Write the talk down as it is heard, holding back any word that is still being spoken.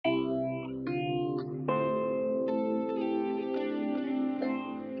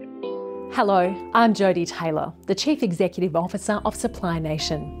Hello, I'm Jodie Taylor, the Chief Executive Officer of Supply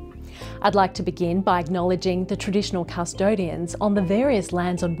Nation. I'd like to begin by acknowledging the traditional custodians on the various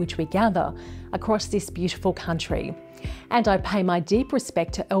lands on which we gather across this beautiful country, and I pay my deep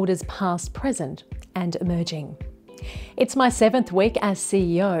respect to elders past, present and emerging. It's my 7th week as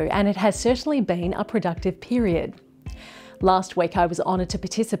CEO, and it has certainly been a productive period. Last week I was honoured to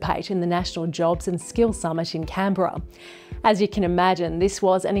participate in the National Jobs and Skills Summit in Canberra. As you can imagine, this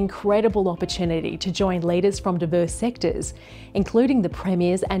was an incredible opportunity to join leaders from diverse sectors, including the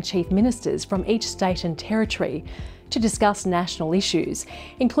premiers and chief ministers from each state and territory, to discuss national issues,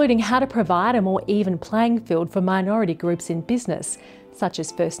 including how to provide a more even playing field for minority groups in business, such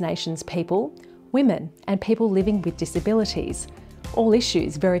as First Nations people, women and people living with disabilities, all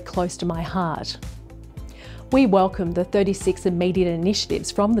issues very close to my heart. We welcome the 36 immediate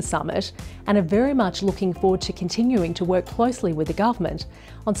initiatives from the summit and are very much looking forward to continuing to work closely with the government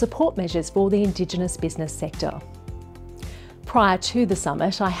on support measures for the Indigenous business sector. Prior to the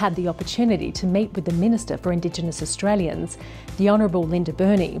summit, I had the opportunity to meet with the Minister for Indigenous Australians, the Honourable Linda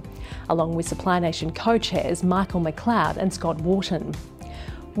Burney, along with Supply Nation co-chairs Michael McLeod and Scott Wharton.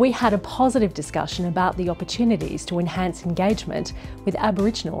 We had a positive discussion about the opportunities to enhance engagement with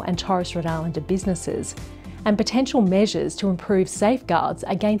Aboriginal and Torres Strait Islander businesses, and potential measures to improve safeguards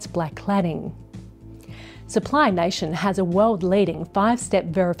against black cladding. Supply Nation has a world-leading 5-step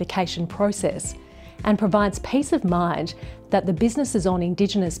verification process and provides peace of mind that the businesses on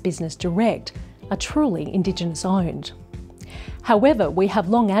Indigenous Business Direct are truly Indigenous owned. However, we have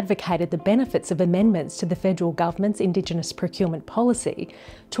long advocated the benefits of amendments to the federal government's Indigenous procurement policy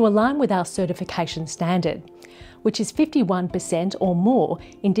to align with our certification standard, which is 51% or more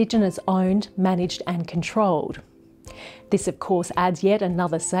Indigenous owned, managed and controlled. This of course adds yet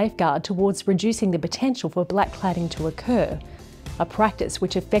another safeguard towards reducing the potential for black cladding to occur, a practice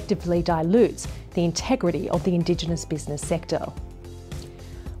which effectively dilutes the integrity of the Indigenous business sector.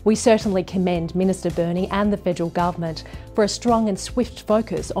 We certainly commend Minister Burney and the federal government for a strong and swift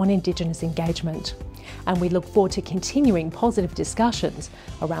focus on Indigenous engagement, and we look forward to continuing positive discussions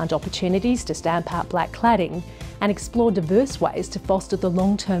around opportunities to stamp out black cladding and explore diverse ways to foster the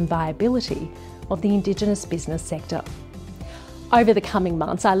long-term viability of the Indigenous business sector. Over the coming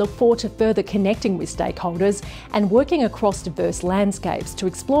months, I look forward to further connecting with stakeholders and working across diverse landscapes to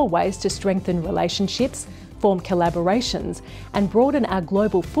explore ways to strengthen relationships, form collaborations and broaden our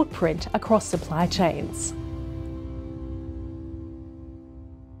global footprint across supply chains.